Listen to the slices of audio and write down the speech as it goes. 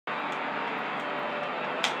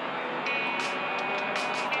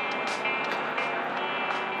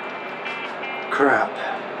crap.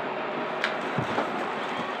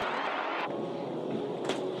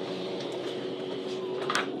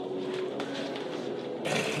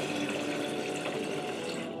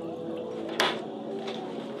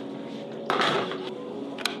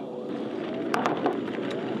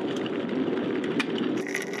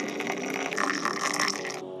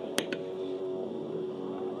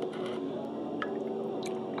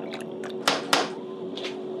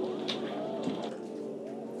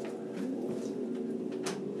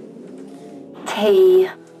 Tea.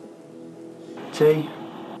 Tea?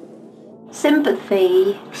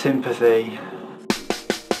 Sympathy. Sympathy.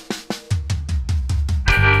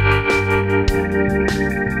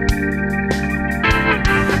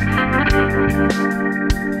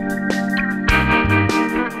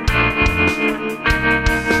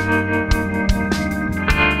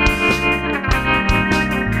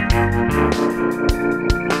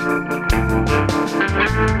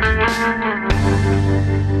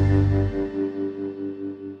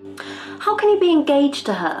 How can he be engaged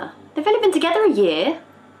to her? They've only been together a year.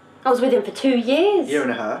 I was with him for 2 years. Year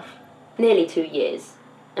and a half. Nearly 2 years.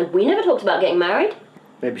 And we never talked about getting married.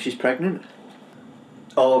 Maybe she's pregnant.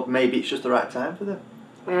 Or maybe it's just the right time for them.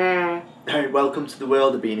 Hey, welcome to the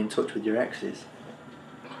world of being in touch with your exes.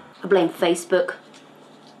 I blame Facebook.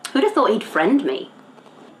 Who'd have thought he'd friend me?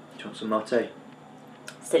 Do you want some more tea?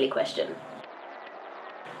 Silly question.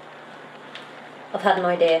 I've had an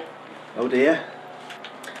idea. Oh dear.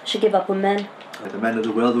 Should give up on men. The men of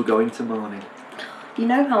the world will go into mourning. You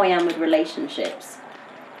know how I am with relationships.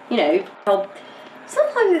 You know,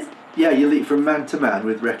 sometimes it's... Yeah, you leap from man to man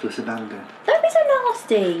with reckless abandon. Don't be so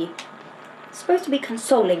nasty. It's supposed to be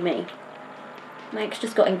consoling me. My ex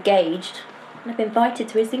just got engaged, and I've been invited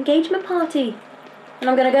to his engagement party. And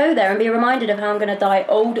I'm going to go there and be reminded of how I'm going to die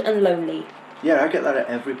old and lonely. Yeah, I get that at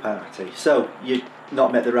every party. So, you've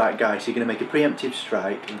not met the right guy, so you're going to make a preemptive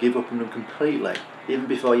strike and give up on him completely, even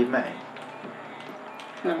before you've met him.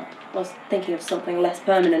 No, I was thinking of something less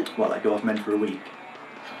permanent. What, like go off men for a week?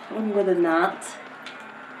 Longer than that.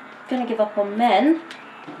 I'm going to give up on men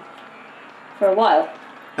for a while.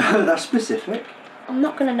 That's specific. I'm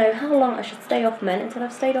not going to know how long I should stay off men until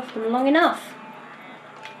I've stayed off them long enough.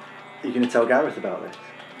 You're going to tell Gareth about this?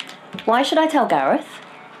 Why should I tell Gareth?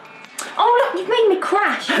 Oh look, you've made me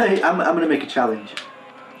crash! Hey, I'm going to make a challenge.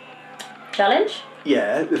 Challenge?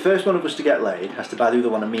 Yeah, the first one of us to get laid has to buy the other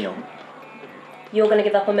one a meal. You're going to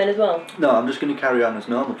give up on men as well? No, I'm just going to carry on as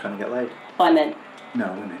normal trying to get laid. By men?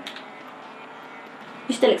 No, women.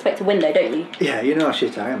 You still expect to win though, don't you? Yeah, you know how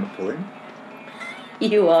shit I am at pulling.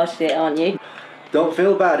 You are shit, aren't you? Don't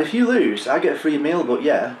feel bad. If you lose, I get a free meal, but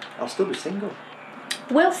yeah, I'll still be single.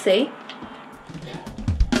 We'll see.